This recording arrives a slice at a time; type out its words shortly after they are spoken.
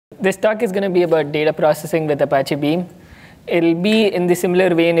This talk is going to be about data processing with Apache Beam. It'll be in the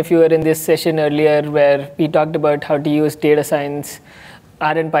similar vein if you were in this session earlier where we talked about how to use data science,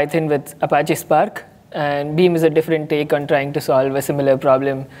 R and Python with Apache Spark. And Beam is a different take on trying to solve a similar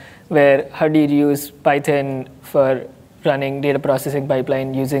problem where how do you use Python for running data processing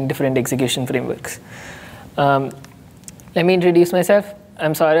pipeline using different execution frameworks. Let me introduce myself.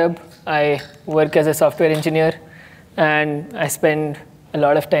 I'm Sourabh. I work as a software engineer, and I spend a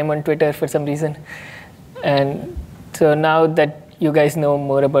lot of time on Twitter for some reason. And so now that you guys know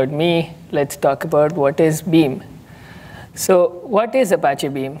more about me, let's talk about what is Beam. So what is Apache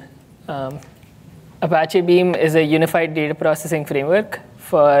Beam? Apache Beam is a unified data processing framework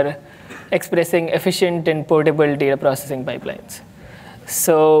for expressing efficient and portable data processing pipelines.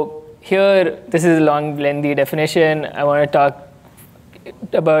 So here, this is a long, lengthy definition. I want to talk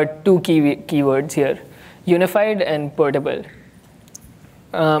about two keywords here, unified and portable.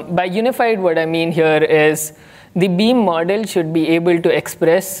 By unified, what I mean here is the Beam model should be able to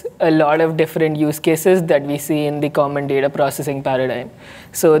express a lot of different use cases that we see in the common data processing paradigm.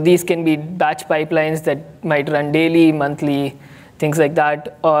 So these can be batch pipelines that might run daily, monthly, things like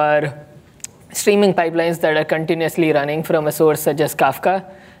that, or streaming pipelines that are continuously running from a source such as Kafka,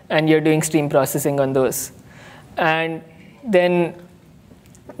 and you're doing stream processing on those. And then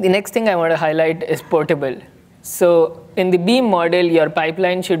the next thing I want to highlight is portable. So in the Beam model, your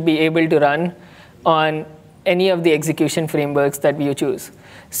pipeline should be able to run on any of the execution frameworks that you choose.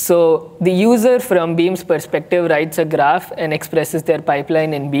 So the user from Beam's perspective writes a graph and expresses their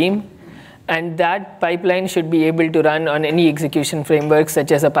pipeline in Beam. And that pipeline should be able to run on any execution framework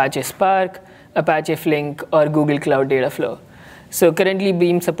such as Apache Spark, Apache Flink, or Google Cloud Dataflow. So currently,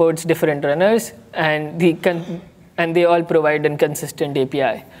 Beam supports different runners, and they all provide a consistent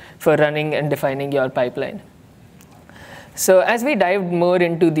API for running and defining your pipeline. So as we dive more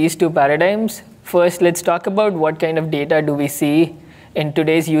into these two paradigms, first, let's talk about what kind of data do we see in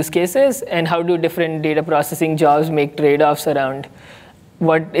today's use cases, and how do different data processing jobs make trade-offs around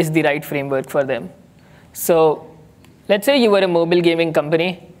what is the right framework for them. So let's say you were a mobile gaming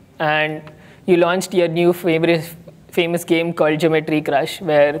company, and you launched your new famous game called Geometry Crush,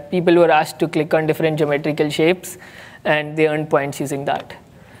 where people were asked to click on different geometrical shapes, and they earned points using that.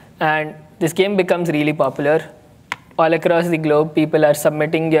 And this game becomes really popular. All across the globe, people are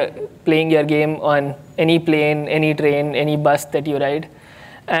playing your game on any plane, any train, any bus that you ride.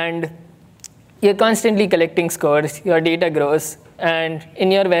 And you're constantly collecting scores, your data grows, and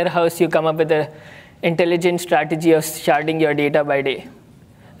in your warehouse, you come up with an intelligent strategy of sharding your data by day.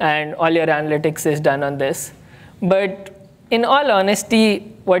 And all your analytics is done on this. But in all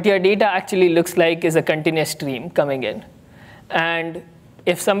honesty, what your data actually looks like is a continuous stream coming in. And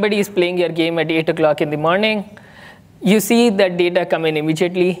if somebody is playing your game at 8 o'clock in the morning, you see that data come in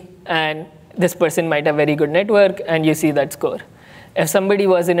immediately, and this person might have very good network, and you see that score. If somebody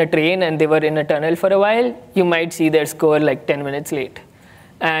was in a train and they were in a tunnel for a while, you might see their score like 10 minutes late.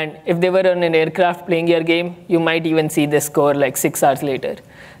 And if they were on an aircraft playing your game, you might even see the score like 6 hours later.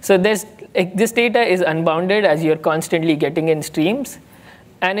 So this data is unbounded as you're constantly getting in streams,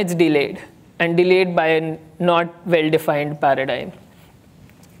 and it's delayed, and delayed by a not well-defined paradigm.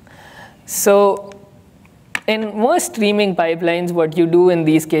 So in most streaming pipelines, what you do in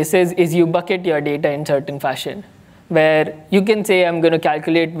these cases is you bucket your data in certain fashion, where you can say, I'm going to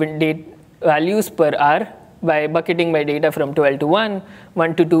calculate date values per hour by bucketing my data from 12 to 1,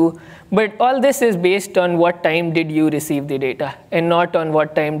 1 to 2. But all this is based on what time did you receive the data, and not on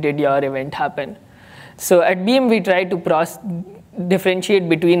what time did your event happen. So at Beam, we try to differentiate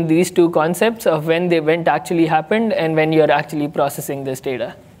between these two concepts of when the event actually happened and when you're actually processing this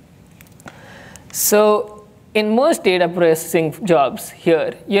data. So in most data processing jobs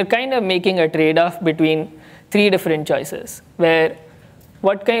here, you're kind of making a trade-off between 3 different choices, where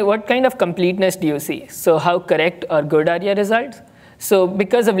what kind of completeness do you see? So how correct or good are your results? So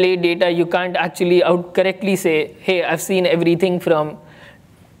because of late data, you can't actually correctly say, hey, I've seen everything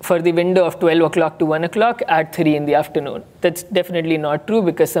for the window of 12 o'clock to 1 o'clock at 3 in the afternoon. That's definitely not true,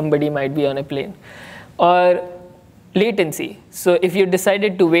 because somebody might be on a plane. Or latency. So if you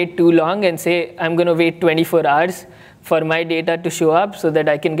decided to wait too long and say, I'm going to wait 24 hours for my data to show up so that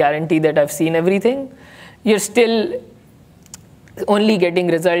I can guarantee that I've seen everything, you're still only getting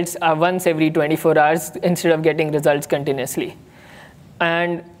results once every 24 hours instead of getting results continuously.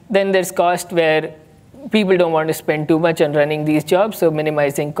 And then there's cost, where people don't want to spend too much on running these jobs, so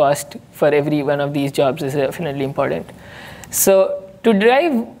minimizing cost for every one of these jobs is definitely important. So to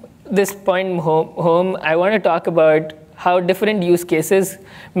drive this point home, I want to talk about how different use cases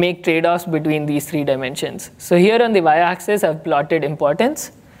make trade-offs between these 3 dimensions. So here on the y-axis, I've plotted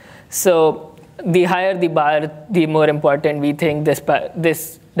importance. So the higher the bar, the more important we think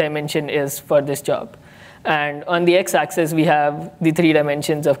this dimension is for this job. And on the x-axis, we have the 3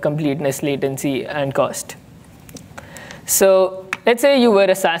 dimensions of completeness, latency, and cost. So let's say you were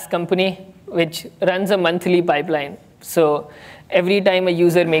a SaaS company which runs a monthly pipeline. So every time a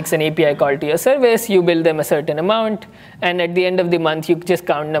user makes an API call to your service, you bill them a certain amount. And at the end of the month, you just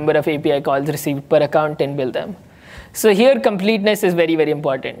count number of API calls received per account and bill them. So here, completeness is very, very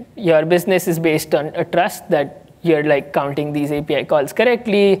important. Your business is based on a trust that you're like counting these API calls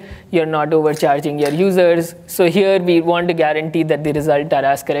correctly, you're not overcharging your users. So here we want to guarantee that the results are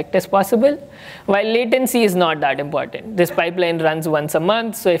as correct as possible. While latency is not that important. This pipeline runs once a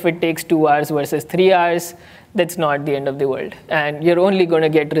month, so if it takes 2 hours versus 3 hours, that's not the end of the world. And you're only going to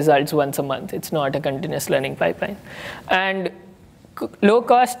get results once a month. It's not a continuous learning pipeline. And low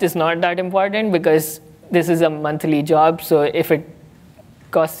cost is not that important because this is a monthly job, so if it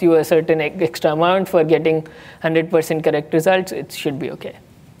costs you a certain extra amount for getting 100% correct results, it should be okay.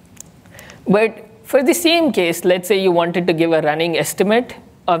 But for the same case, let's say you wanted to give a running estimate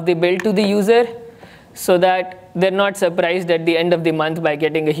of the bill to the user so that they're not surprised at the end of the month by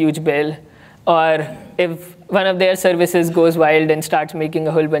getting a huge bill, or if one of their services goes wild and starts making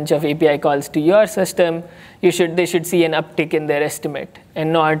a whole bunch of API calls to your system, they should see an uptick in their estimate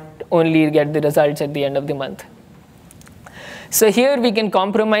and not only get the results at the end of the month. So here we can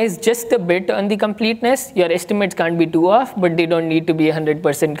compromise just a bit on the completeness. Your estimates can't be too off, but they don't need to be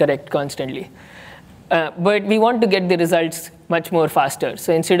 100% correct constantly. But we want to get the results much more faster.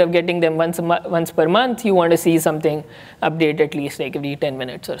 So instead of getting them once per month, you want to see something update at least like every 10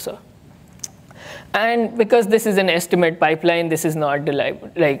 minutes or so. And because this is an estimate pipeline, this is not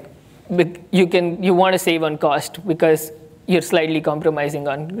like you want to save on cost because you're slightly compromising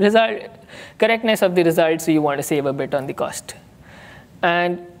on correctness of the results, so you want to save a bit on the cost.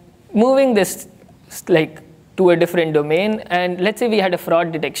 And moving this to a different domain, and let's say we had a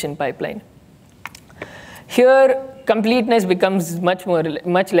fraud detection pipeline. Here, completeness becomes much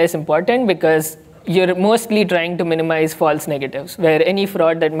less important because you're mostly trying to minimize false negatives, where any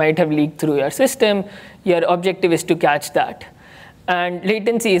fraud that might have leaked through your system, your objective is to catch that. And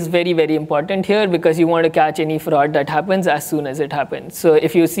latency is very, very important here because you want to catch any fraud that happens as soon as it happens. So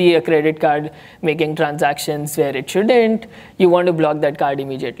if you see a credit card making transactions where it shouldn't, you want to block that card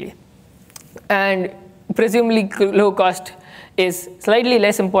immediately. And presumably low cost is slightly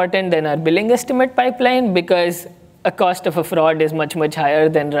less important than our billing estimate pipeline because a cost of a fraud is much, much higher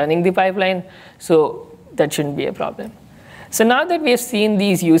than running the pipeline. So that shouldn't be a problem. So now that we have seen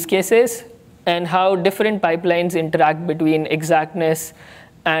these use cases, and how different pipelines interact between exactness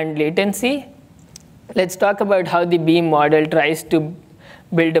and latency, let's talk about how the Beam model tries to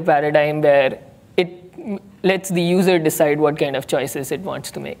build a paradigm where it lets the user decide what kind of choices it wants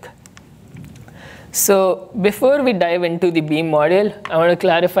to make. So before we dive into the Beam model, I want to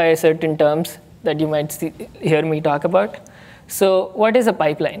clarify certain terms that you might hear me talk about. So what is a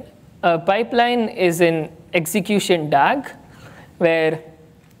pipeline? A pipeline is an execution DAG where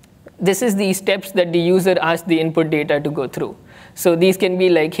this is the steps that the user asks the input data to go through. So these can be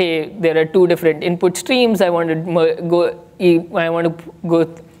like, hey, there are 2 different input streams. I want to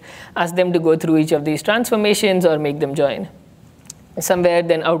ask them to go through each of these transformations or make them join. Somewhere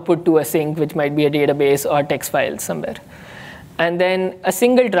then output to a sink, which might be a database or text files somewhere. And then a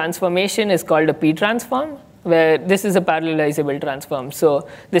single transformation is called a p-transform, where this is a parallelizable transform. So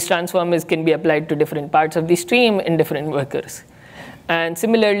this transform can be applied to different parts of the stream in different workers. And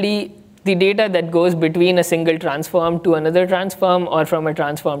similarly, the data that goes between a single transform to another transform, or from a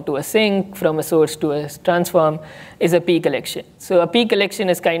transform to a sink, from a source to a transform, is a p collection. So a p collection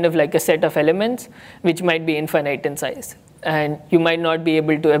is kind of like a set of elements which might be infinite in size. And you might not be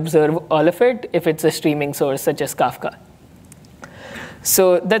able to observe all of it if it's a streaming source such as Kafka.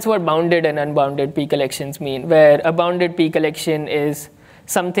 So that's what bounded and unbounded p collections mean, where a bounded p collection is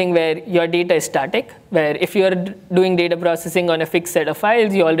something where your data is static, where if you're doing data processing on a fixed set of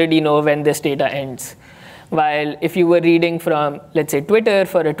files, you already know when this data ends. While if you were reading from, let's say, Twitter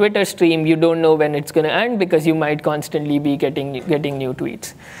for a Twitter stream, you don't know when it's going to end because you might constantly be getting new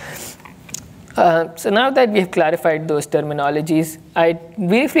tweets. So now that we have clarified those terminologies, I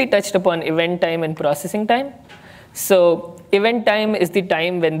briefly touched upon event time and processing time. So event time is the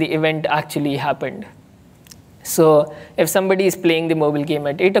time when the event actually happened. So if somebody is playing the mobile game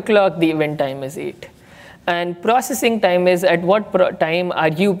at 8 o'clock, the event time is 8. And processing time is at what time are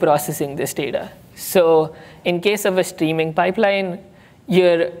you processing this data. So in case of a streaming pipeline,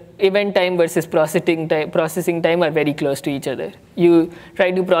 your event time versus processing time are very close to each other. You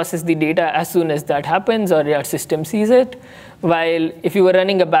try to process the data as soon as that happens or your system sees it, while if you were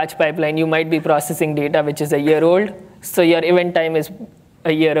running a batch pipeline, you might be processing data which is a year old. So your event time is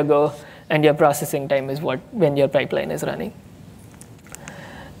a year ago, and your processing time is when your pipeline is running.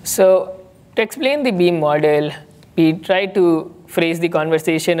 So to explain the Beam model, we try to phrase the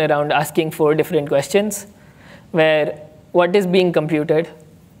conversation around asking 4 different questions, where what is being computed,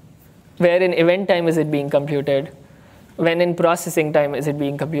 where in event time is it being computed, when in processing time is it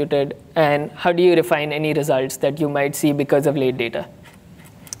being computed, and how do you refine any results that you might see because of late data.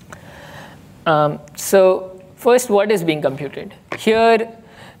 So first, what is being computed? Here,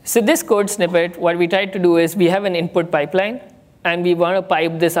 so this code snippet, what we try to do is we have an input pipeline, and we want to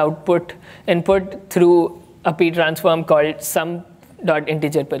pipe this input through a p-transform called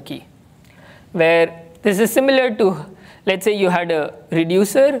sum.integer per key, where this is similar to, let's say you had a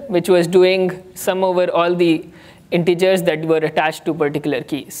reducer which was doing sum over all the integers that were attached to particular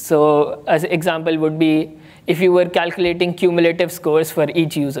keys. So as an example would be if you were calculating cumulative scores for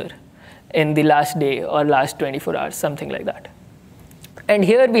each user in the last day or last 24 hours, something like that. And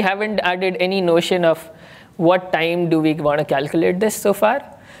here we haven't added any notion of what time do we want to calculate this so far.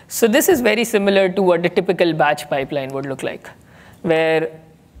 So this is very similar to what a typical batch pipeline would look like, where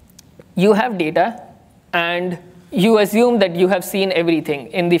you have data and you assume that you have seen everything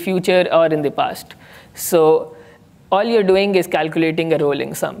in the future or in the past. So all you're doing is calculating a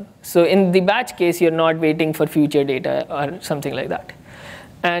rolling sum. So in the batch case, you're not waiting for future data or something like that.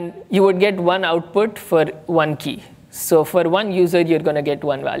 And you would get one output for one key. So for one user, you're going to get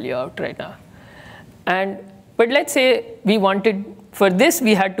one value out right now. But let's say we wanted, for this,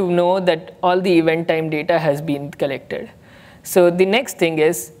 we had to know that all the event time data has been collected. So the next thing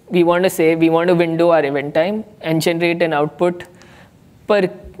is we want to say we want to window our event time and generate an output per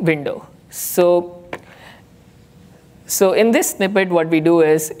window. So in this snippet, what we do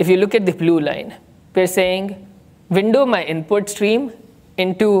is, if you look at the blue line, we're saying window my input stream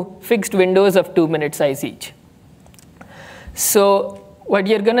into fixed windows of 2-minute size each. So what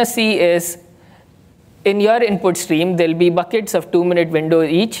you're going to see is in your input stream, there'll be buckets of 2-minute windows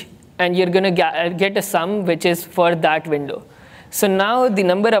each, and you're going to get a sum which is for that window. So now the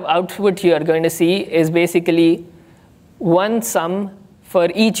number of output you are going to see is basically one sum for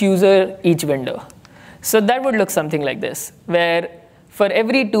each user, each window. So that would look something like this, where for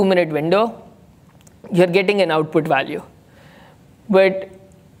every 2-minute window, you're getting an output value. But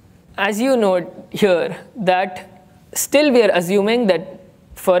as you note here, that still we are assuming that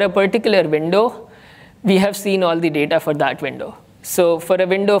for a particular window, we have seen all the data for that window. So for a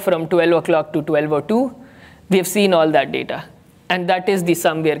window from 12 o'clock to 12:02, we have seen all that data. And that is the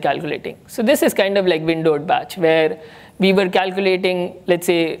sum we are calculating. So this is kind of like windowed batch, where we were calculating, let's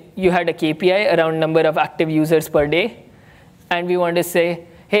say you had a KPI around number of active users per day. And we want to say,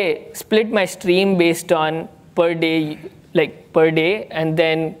 hey, split my stream based on per day, and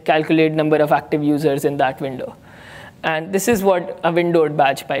then calculate number of active users in that window. And this is what a windowed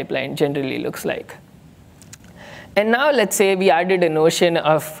batch pipeline generally looks like. And now let's say we added a notion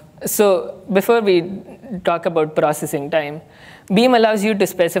of, so before we talk about processing time, Beam allows you to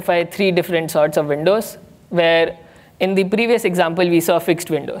specify 3 different sorts of windows, where in the previous example, we saw fixed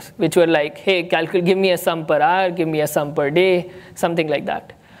windows, which were like, hey, give me a sum per hour, give me a sum per day, something like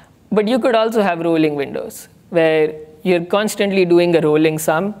that. But you could also have rolling windows, where you're constantly doing a rolling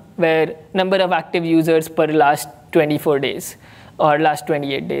sum, where number of active users per last 24 days or last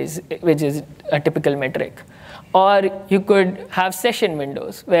 28 days, which is a typical metric. Or you could have session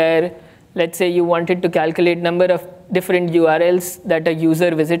windows, where let's say you wanted to calculate number of different URLs that a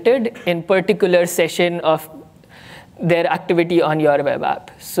user visited in particular session of their activity on your web app.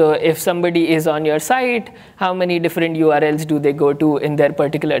 So if somebody is on your site, how many different URLs do they go to in their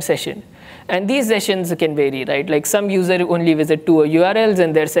particular session? And these sessions can vary, right? Like some user only visit 2 URLs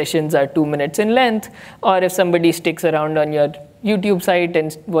and their sessions are 2 minutes in length. Or if somebody sticks around on your YouTube site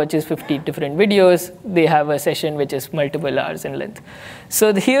and watches 50 different videos, they have a session which is multiple hours in length.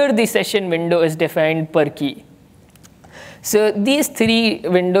 So here the session window is defined per key. So these 3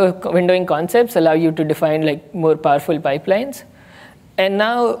 windowing concepts allow you to define like more powerful pipelines. And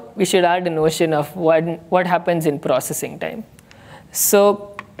now we should add a notion of what happens in processing time.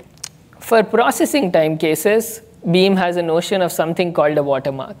 So for processing time cases, Beam has a notion of something called a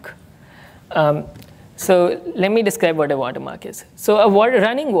watermark. So let me describe what a watermark is. So a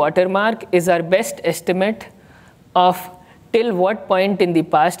running watermark is our best estimate of till what point in the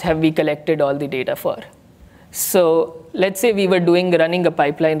past have we collected all the data for. So let's say we were running a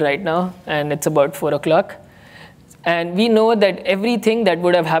pipeline right now, and it's about 4 o'clock. And we know that everything that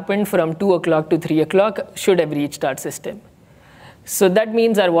would have happened from 2 o'clock to 3 o'clock should have reached our system. So that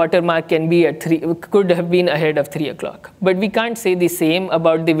means our watermark can be at could have been ahead of 3 o'clock. But we can't say the same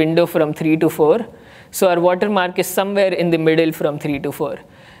about the window from 3 to 4. So our watermark is somewhere in the middle from 3 to 4.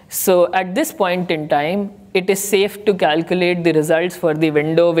 So at this point in time, it is safe to calculate the results for the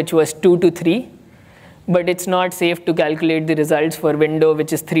window which was 2 to 3. But it's not safe to calculate the results for window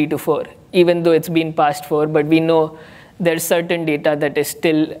which is 3 to 4, even though it's been past 4. But we know there's certain data that is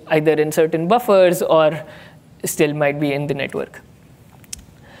still either in certain buffers or still might be in the network.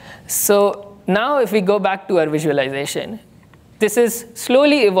 So now if we go back to our visualization, this is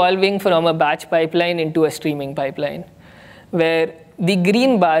slowly evolving from a batch pipeline into a streaming pipeline, where the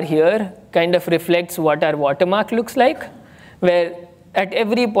green bar here kind of reflects what our watermark looks like, where at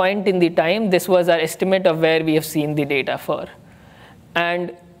every point in the time, this was our estimate of where we have seen the data for.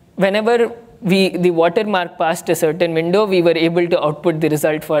 And whenever the watermark passed a certain window, we were able to output the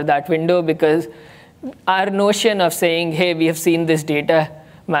result for that window because our notion of saying, hey, we have seen this data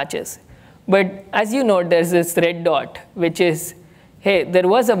matches. But as you note, there's this red dot, which is, hey, there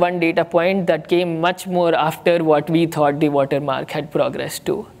was a one data point that came much more after what we thought the watermark had progressed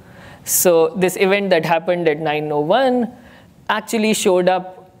to. So this event that happened at 9:01 actually showed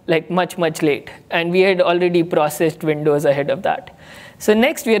up like much, much late. And we had already processed windows ahead of that. So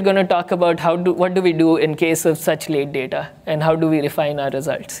next, we are going to talk about what do we do in case of such late data, and how do we refine our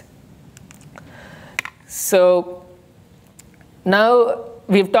results. So now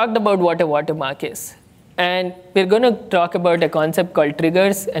we've talked about what a watermark is. And we're going to talk about a concept called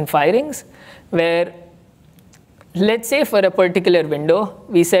triggers and firings, where let's say for a particular window,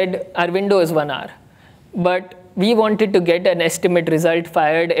 we said our window is 1 hour. But we wanted to get an estimate result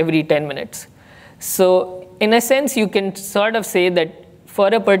fired every 10 minutes. So in a sense, you can sort of say that for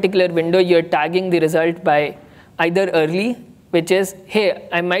a particular window, you're tagging the result by either early, which is, hey,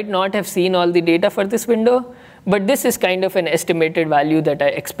 I might not have seen all the data for this window, but this is kind of an estimated value that I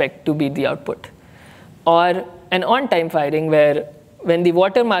expect to be the output. Or an on-time firing, where when the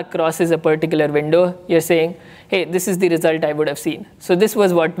watermark crosses a particular window, you're saying, hey, this is the result I would have seen. So this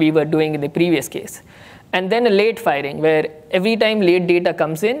was what we were doing in the previous case. And then a late firing, where every time late data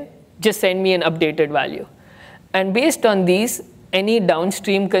comes in, just send me an updated value. And based on these, any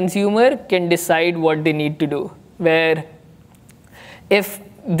downstream consumer can decide what they need to do, where if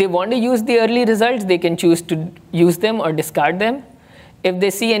they want to use the early results, they can choose to use them or discard them. If they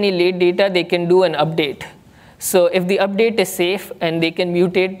see any late data, they can do an update. So if the update is safe and they can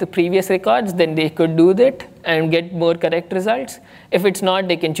mutate the previous records, then they could do that and get more correct results. If it's not,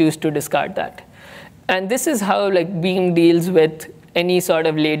 they can choose to discard that. And this is how Beam deals with any sort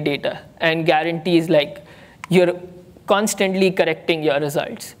of late data and guarantees you're constantly correcting your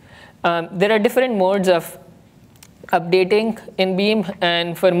results. There are different modes of updating in Beam,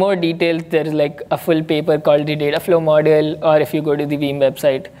 and for more details, there's a full paper called the Dataflow model, or if you go to the Beam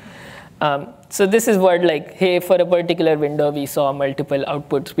website. So this is what hey, for a particular window, we saw multiple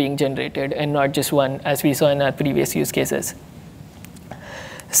outputs being generated and not just one, as we saw in our previous use cases.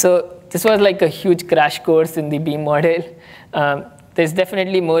 So this was a huge crash course in the Beam model. There's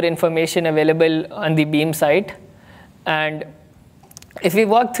definitely more information available on the Beam site. And if we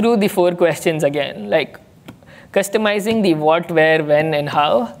walk through the 4 questions again, customizing the what, where, when, and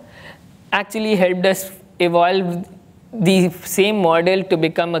how actually helped us evolve the same model to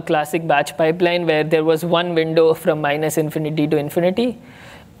become a classic batch pipeline, where there was one window from -infinity to infinity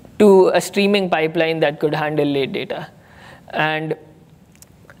to a streaming pipeline that could handle late data. And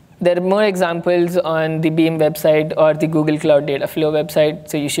there are more examples on the Beam website or the Google Cloud Dataflow website,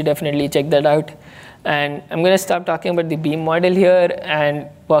 so you should definitely check that out. And I'm going to stop talking about the Beam model here and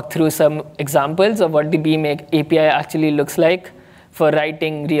walk through some examples of what the Beam API actually looks like for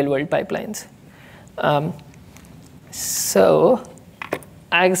writing real-world pipelines. So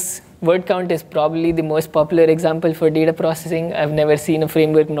as word count is probably the most popular example for data processing. I've never seen a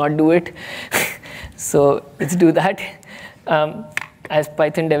framework not do it. So let's do that. As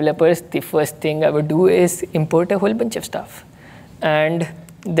Python developers, the first thing I would do is import a whole bunch of stuff. And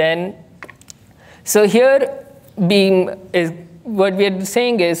then, so here, Beam is, what we are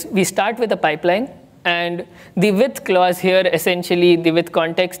saying is, we start with a pipeline. And the with clause here, essentially, the with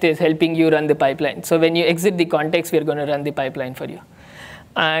context is helping you run the pipeline. So when you exit the context, we're going to run the pipeline for you.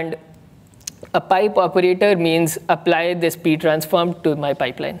 And a pipe operator means apply this p transform to my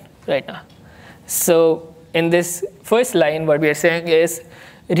pipeline right now. So in this first line, what we are saying is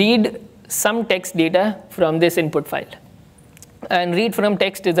read some text data from this input file. And read from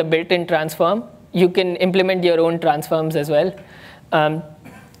text is a built-in transform. You can implement your own transforms as well.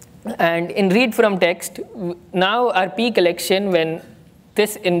 And in read from text, now our P collection, when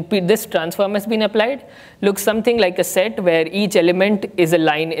this transform has been applied, looks something like a set where each element is a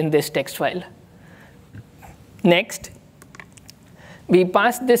line in this text file. Next, we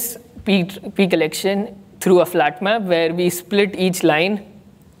pass this P collection through a flat map where we split each line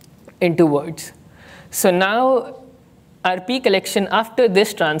into words. So now our P collection after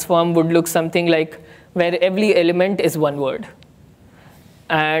this transform would look something like where every element is one word.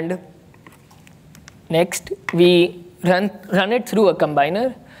 And next, we run it through a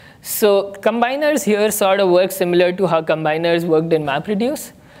combiner. So combiners here sort of work similar to how combiners worked in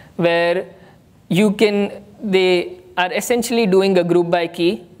MapReduce, where they are essentially doing a group by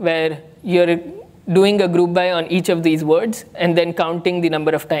key, where you're doing a group by on each of these words, and then counting the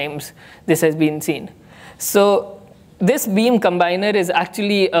number of times this has been seen. So this Beam combiner is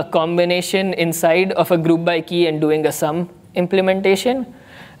actually a combination inside of a group by key and doing a sum implementation.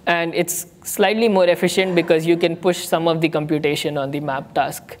 And it's slightly more efficient because you can push some of the computation on the map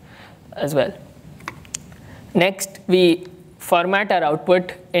task as well. Next, we format our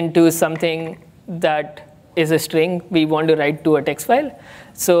output into something that is a string we want to write to a text file.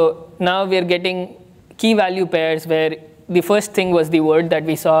 So now we're getting key value pairs where the first thing was the word that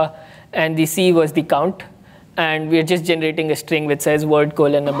we saw, and the C was the count. And we're just generating a string which says word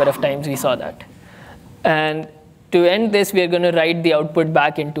colon number of times we saw that. And to end this, we're going to write the output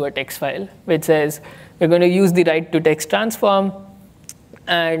back into a text file, which says we're going to use the write to text transform,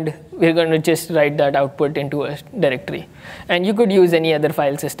 and we're going to just write that output into a directory. And you could use any other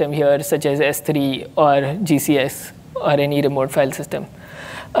file system here, such as S3 or GCS or any remote file system.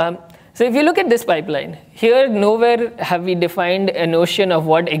 So if you look at this pipeline, here nowhere have we defined a notion of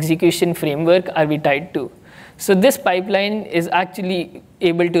what execution framework are we tied to. So this pipeline is actually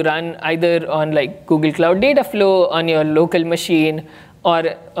able to run either on like Google Cloud Dataflow on your local machine or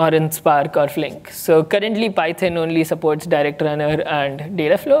in Spark or Flink. So currently Python only supports Direct Runner and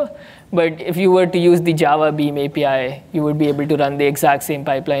Dataflow. But if you were to use the Java Beam API, you would be able to run the exact same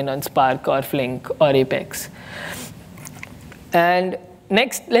pipeline on Spark or Flink or Apex. And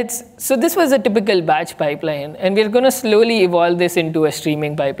next, so this was a typical batch pipeline, and we're going to slowly evolve this into a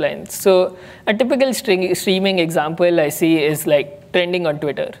streaming pipeline. So a typical streaming example I see is like trending on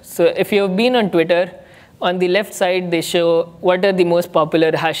Twitter. So if you've been on Twitter, on the left side, they show what are the most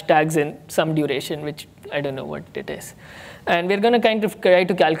popular hashtags in some duration, which I don't know what it is. And we're going to kind of try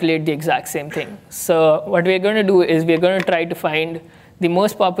to calculate the exact same thing. So what we're going to do is we're going to try to find the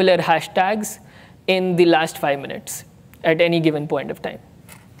most popular hashtags in the last 5 minutes at any given point of time.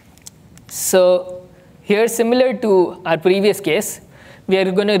 So here, similar to our previous case, we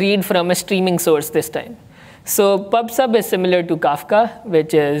are going to read from a streaming source this time. So PubSub is similar to Kafka,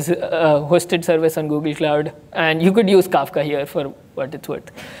 which is a hosted service on Google Cloud. And you could use Kafka here for what it's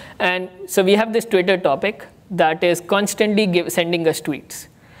worth. And so we have this Twitter topic that is constantly sending us tweets.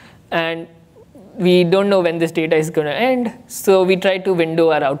 And we don't know when this data is going to end. So we try to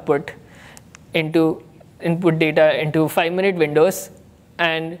window our output into input data into 5-minute windows.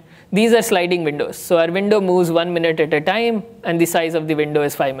 And these are sliding windows. So our window moves 1 minute at a time, and the size of the window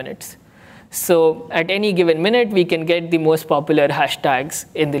is 5 minutes. So at any given minute, we can get the most popular hashtags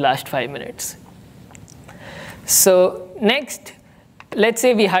in the last 5 minutes. So next, let's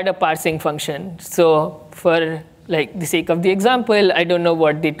say we had a parsing function. So for like the sake of the example, I don't know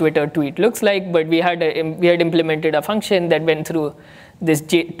what the Twitter tweet looks like, but we had implemented a function that went through this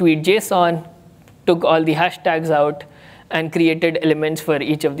tweet JSON, took all the hashtags out, and created elements for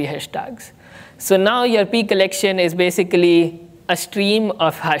each of the hashtags. So now your P collection is basically a stream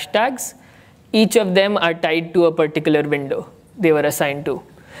of hashtags. Each of them are tied to a particular window they were assigned to.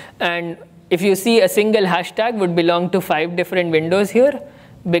 And if you see, a single hashtag would belong to 5 different windows here,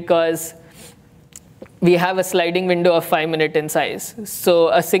 because we have a sliding window of 5 minutes in size. So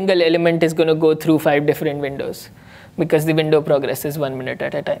a single element is going to go through 5 different windows, because the window progresses 1 minute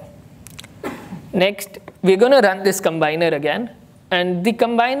at a time. Next, we're going to run this combiner again. And the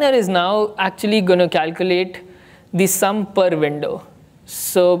combiner is now actually going to calculate the sum per window.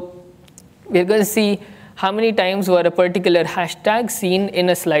 So we're going to see how many times were a particular hashtag seen in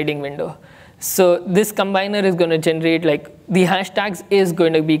a sliding window. So this combiner is going to generate, like, the hashtags is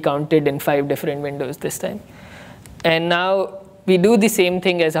going to be counted in 5 different windows this time. And now we do the same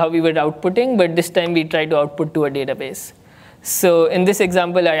thing as how we were outputting, but this time we try to output to a database. So in this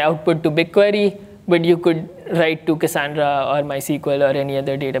example, I output to BigQuery, but you could write to Cassandra or MySQL or any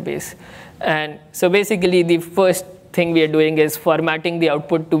other database. And so basically, the first thing we are doing is formatting the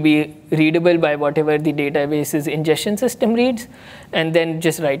output to be readable by whatever the database's ingestion system reads, and then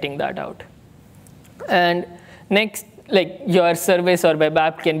just writing that out. And next, like your service or web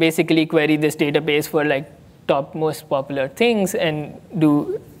app can basically query this database for like top most popular things and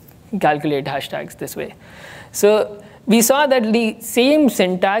calculate hashtags this way. So we saw that the same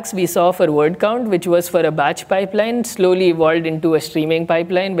syntax we saw for word count, which was for a batch pipeline, slowly evolved into a streaming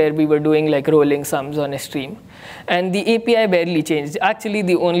pipeline where we were doing like rolling sums on a stream. And the API barely changed. Actually,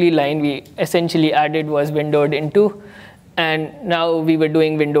 the only line we essentially added was windowed into, and now we were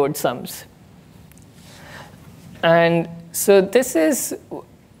doing windowed sums. And so this is,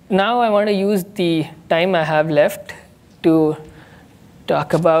 now I want to use the time I have left to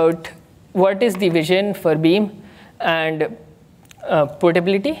talk about what is the vision for Beam and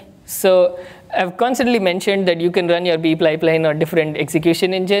portability. So I've constantly mentioned that you can run your Beam pipeline on different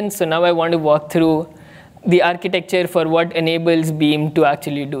execution engines. So now I want to walk through the architecture for what enables Beam to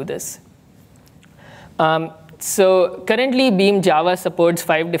actually do this. So currently, Beam Java supports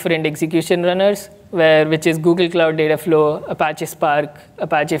 5 different execution runners, which is Google Cloud Dataflow, Apache Spark,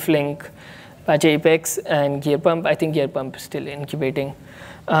 Apache Flink, Apache Apex, and Gearpump. I think Gearpump is still incubating.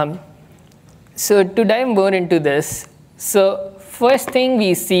 So to dive more into this, so first thing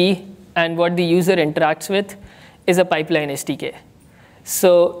we see and what the user interacts with is a pipeline SDK.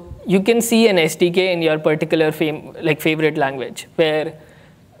 So you can see an SDK in your particular favorite language, where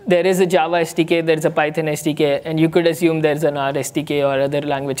there is a Java SDK, there's a Python SDK, and you could assume there's an R SDK or other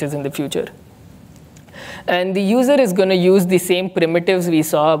languages in the future. And the user is going to use the same primitives we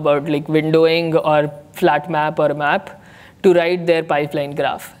saw about like windowing or flat map or map to write their pipeline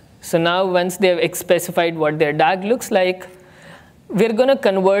graph. So now once they've specified what their DAG looks like, we're going to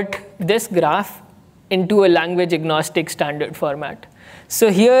convert this graph into a language agnostic standard format.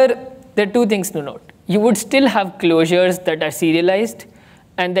 So here, there are 2 things to note. You would still have closures that are serialized,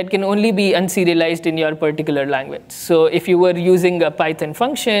 and that can only be unserialized in your particular language. So if you were using a Python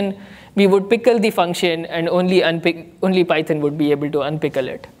function, we would pickle the function, and only Python would be able to unpickle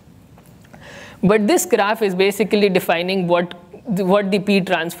it. But this graph is basically defining what the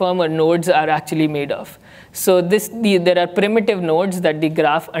p-transform or nodes are actually made of. So there are primitive nodes that the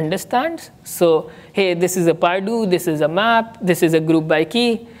graph understands. So hey, this is a Pardue, this is a map, this is a group by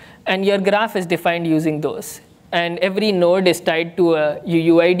key, and your graph is defined using those. And every node is tied to a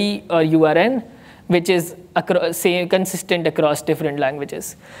UUID or URN, which is consistent across different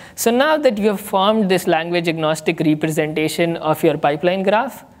languages. So now that you have formed this language agnostic representation of your pipeline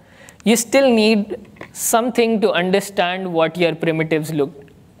graph, you still need something to understand what your primitives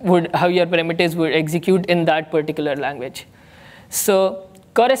how your primitives would execute in that particular language. So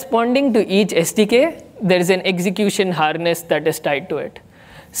corresponding to each SDK, there is an execution harness that is tied to it.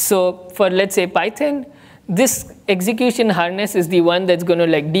 So for, let's say, Python, this execution harness is the one that's going to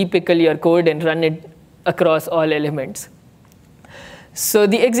like depickle your code and run it across all elements. So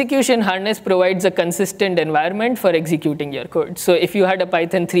the execution harness provides a consistent environment for executing your code. So if you had a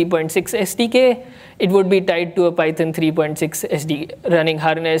Python 3.6 SDK, it would be tied to a Python 3.6 SDK running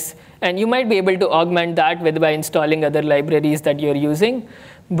harness. And you might be able to augment that by installing other libraries that you're using.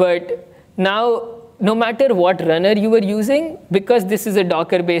 But now, no matter what runner you were using, because this is a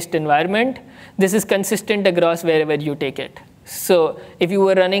Docker-based environment, this is consistent across wherever you take it. So if you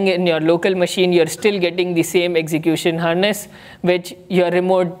were running in your local machine, you're still getting the same execution harness, which your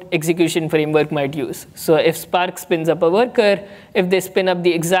remote execution framework might use. So if Spark spins up a worker, if they spin up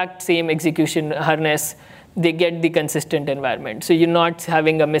the exact same execution harness, they get the consistent environment. So you're not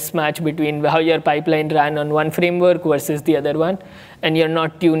having a mismatch between how your pipeline ran on one framework versus the other one, and you're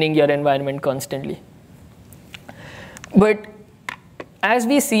not tuning your environment constantly. But as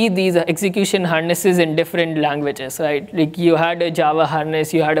we see these execution harnesses in different languages, right? Like you had a Java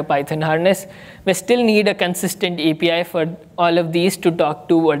harness, you had a Python harness, we still need a consistent API for all of these to talk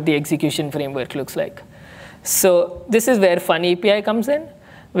to what the execution framework looks like. So this is where Fun API comes in,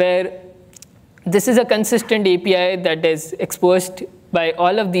 where this is a consistent API that is exposed by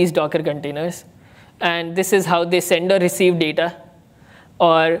all of these Docker containers. And this is how they send or receive data,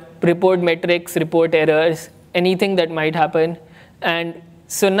 or report metrics, report errors, anything that might happen. And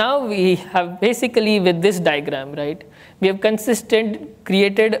so now we have basically, with this diagram, right, we have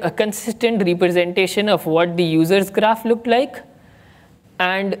created a consistent representation of what the user's graph looked like,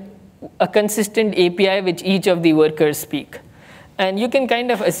 and a consistent API which each of the workers speak. And you can kind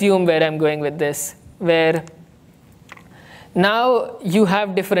of assume where I'm going with this, where now you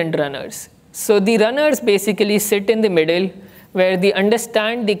have different runners. So the runners basically sit in the middle, where they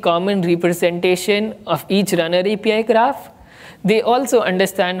understand the common representation of each runner API graph. They also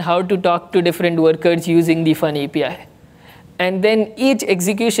understand how to talk to different workers using the Fun API. And then each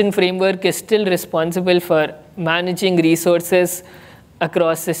execution framework is still responsible for managing resources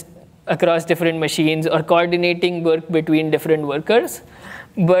across across different machines or coordinating work between different workers.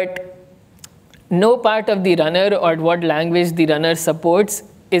 But no part of the runner or what language the runner supports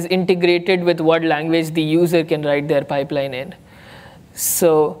is integrated with what language the user can write their pipeline in.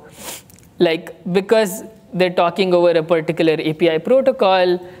 So because they're talking over a particular API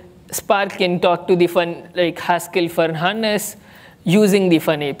protocol, Spark can talk to the Haskell fun harness using the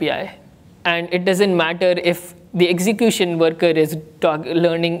fun API. And it doesn't matter if the execution worker is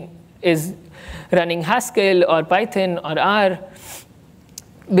running Haskell or Python or R,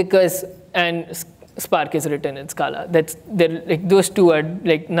 and Spark is written in Scala. Those two are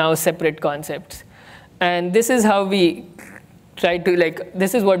now separate concepts. And this is how we try to,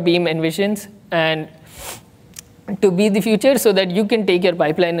 this is what Beam envisions and to be the future, so that you can take your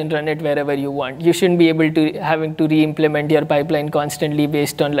pipeline and run it wherever you want. You shouldn't be having to re-implement your pipeline constantly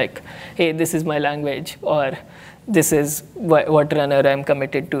based on hey, this is my language, or this is what runner I'm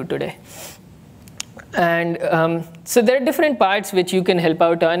committed to today. And so there are different parts which you can help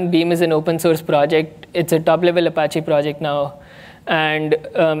out on. Beam is an open source project. It's a top-level Apache project now. And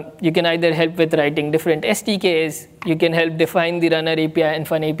you can either help with writing different SDKs. You can help define the runner API and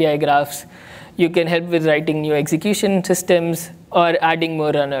fun API graphs. You can help with writing new execution systems or adding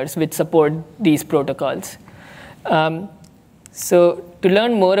more runners which support these protocols. So to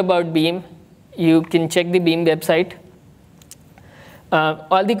learn more about Beam, you can check the Beam website.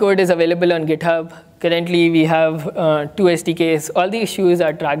 All the code is available on GitHub. Currently, we have 2 SDKs. All the issues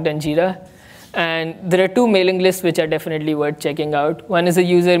are tracked on Jira. And there are 2 mailing lists which are definitely worth checking out. One is a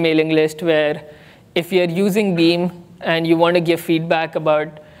user mailing list where if you're using Beam and you want to give feedback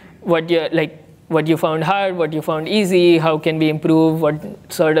about what you found hard, what you found easy, how can we improve, what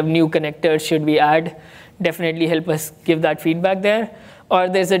sort of new connectors should we add, definitely help us give that feedback there. Or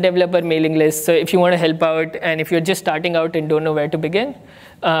there's a developer mailing list. So if you want to help out, and if you're just starting out and don't know where to begin,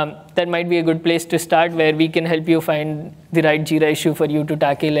 that might be a good place to start, where we can help you find the right Jira issue for you to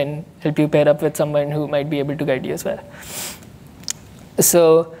tackle and help you pair up with someone who might be able to guide you as well.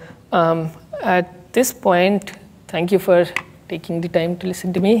 So at this point, thank you for taking the time to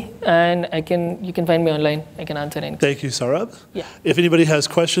listen to me, and you can find me online. I can answer anything. Thank you, Sourabh. Yeah. If anybody has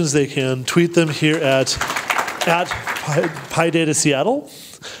questions, they can tweet them here at PyData Seattle.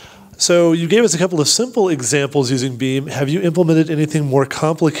 So you gave us a couple of simple examples using Beam. Have you implemented anything more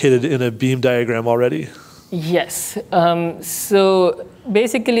complicated in a Beam diagram already? Yes. So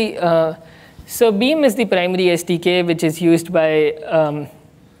basically, so Beam is the primary SDK which is used by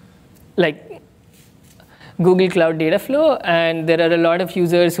Google Cloud Dataflow, and there are a lot of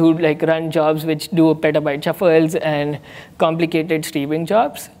users who run jobs which do petabyte shuffles and complicated streaming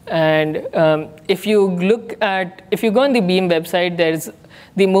jobs. And if you go on the Beam website, there's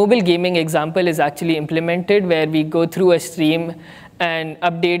the mobile gaming example is actually implemented, where we go through a stream and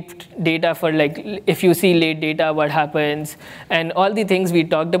update data for if you see late data, what happens, and all the things we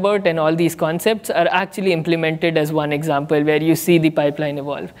talked about and all these concepts are actually implemented as one example where you see the pipeline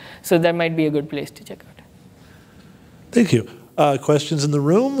evolve. So that might be a good place to check out. Thank you. Questions in the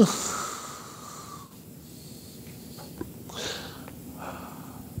room?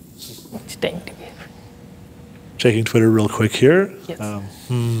 It's time to give. Checking Twitter real quick here. Yes.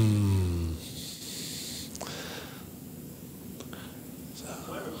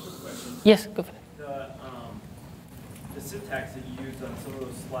 Yes, go for it. The syntax that you used on some of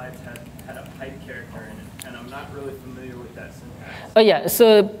those slides had a pipe character in it, and I'm not really familiar with that syntax. Oh yeah,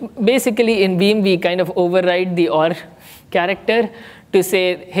 so basically in Beam we kind of override the OR character to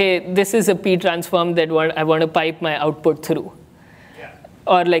say, hey, this is a P transform that I want to pipe my output through. Yeah.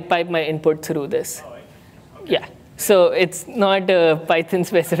 Or pipe my input through this. Oh, okay. Yeah. So it's not a Python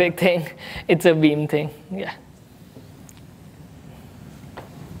specific thing, it's a Beam thing. Yeah.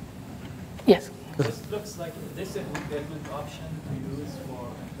 Yes. This looks like this is a good option to use for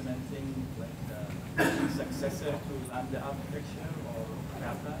implementing the successor to Lambda architecture or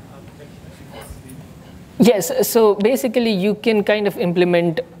Kappa architecture. Yes, so basically you can kind of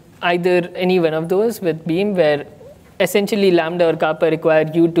implement either any one of those with Beam, where essentially Lambda or Kappa require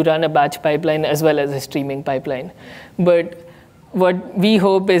you to run a batch pipeline as well as a streaming pipeline. But what we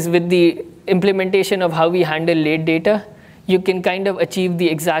hope is with the implementation of how we handle late data, you can kind of achieve the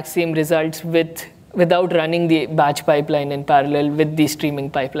exact same results without running the batch pipeline in parallel with the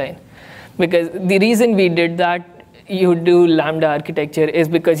streaming pipeline. Because the reason we did that, you do Lambda architecture, is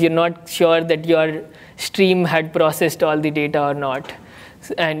because you're not sure that your stream had processed all the data or not.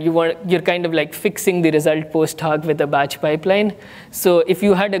 And you're kind of fixing the result post hoc with a batch pipeline. So if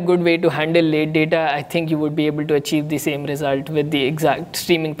you had a good way to handle late data, I think you would be able to achieve the same result with the exact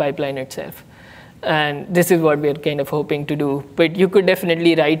streaming pipeline itself. And this is what we're kind of hoping to do. But you could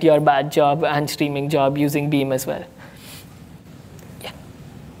definitely write your batch job and streaming job using Beam as well. Yeah.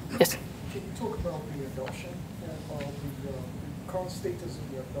 Yes? Can you talk about the adoption of the current status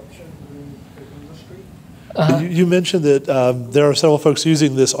of the adoption within the industry? You mentioned that there are several folks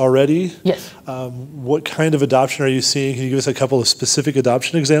using this already. Yes. What kind of adoption are you seeing? Can you give us a couple of specific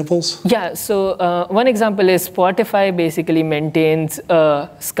adoption examples? Yeah, so one example is Spotify basically maintains a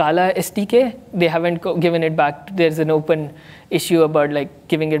Scala SDK. They haven't given it back. There's an open issue about like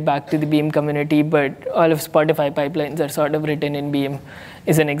giving it back to the Beam community, but all of Spotify pipelines are sort of written in Beam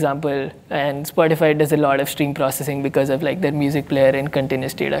is an example. And Spotify does a lot of stream processing because of like their music player and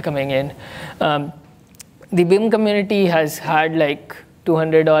continuous data coming in. The Beam community has had like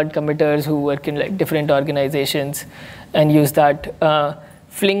 200 odd committers who work in like different organizations and use that.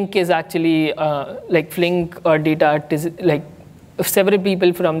 Flink is actually like Flink or DataArt is like several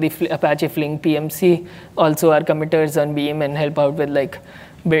people from the Apache Flink PMC also are committers on Beam and help out with like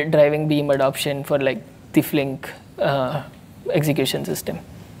driving Beam adoption for like the Flink execution system.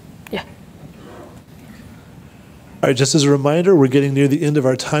 Yeah. All right, just as a reminder, we're getting near the end of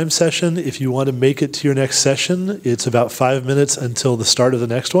our time session. If you want to make it to your next session, it's about 5 minutes until the start of the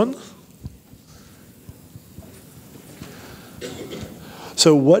next one.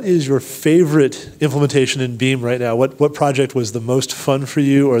 So what is your favorite implementation in Beam right now? What project was the most fun for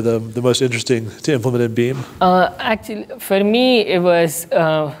you or the most interesting to implement in Beam? Actually, for me, it was,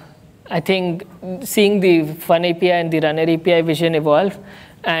 I think, seeing the Fun API and the Runner API vision evolve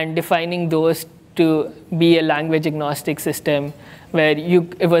and defining those to be a language agnostic system where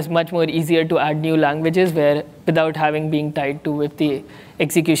it was much more easier to add new languages where without being tied to if the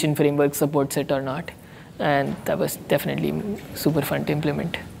execution framework supports it or not. And that was definitely super fun to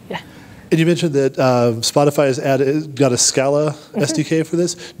implement. Yeah. And you mentioned that Spotify has got a Scala SDK for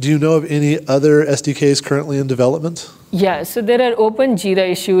this. Do you know of any other SDKs currently in development? Yeah, so there are open Jira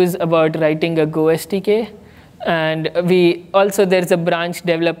issues about writing a Go SDK. And there's a branch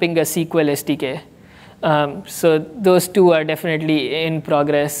developing a SQL SDK. So those two are definitely in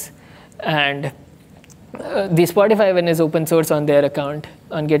progress. And the Spotify one is open source on their account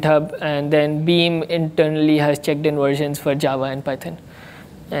on GitHub. And then Beam internally has checked in versions for Java and Python.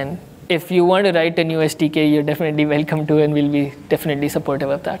 And if you want to write a new SDK, you're definitely welcome to, and we'll be definitely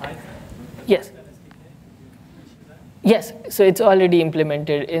supportive of that. Yes. Yes, so it's already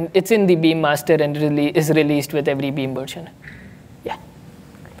implemented. It's in the Beam master and is released with every Beam version. Yeah.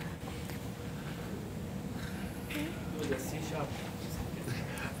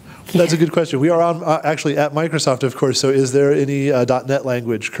 That's a good question. We are on actually at Microsoft, of course. So is there any .NET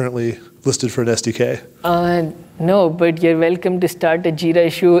language currently listed for an SDK? No, but you're welcome to start a Jira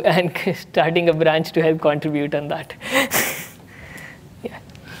issue and starting a branch to help contribute on that. Yeah.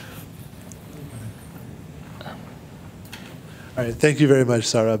 All right, thank you very much,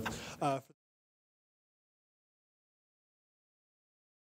 Sourabh.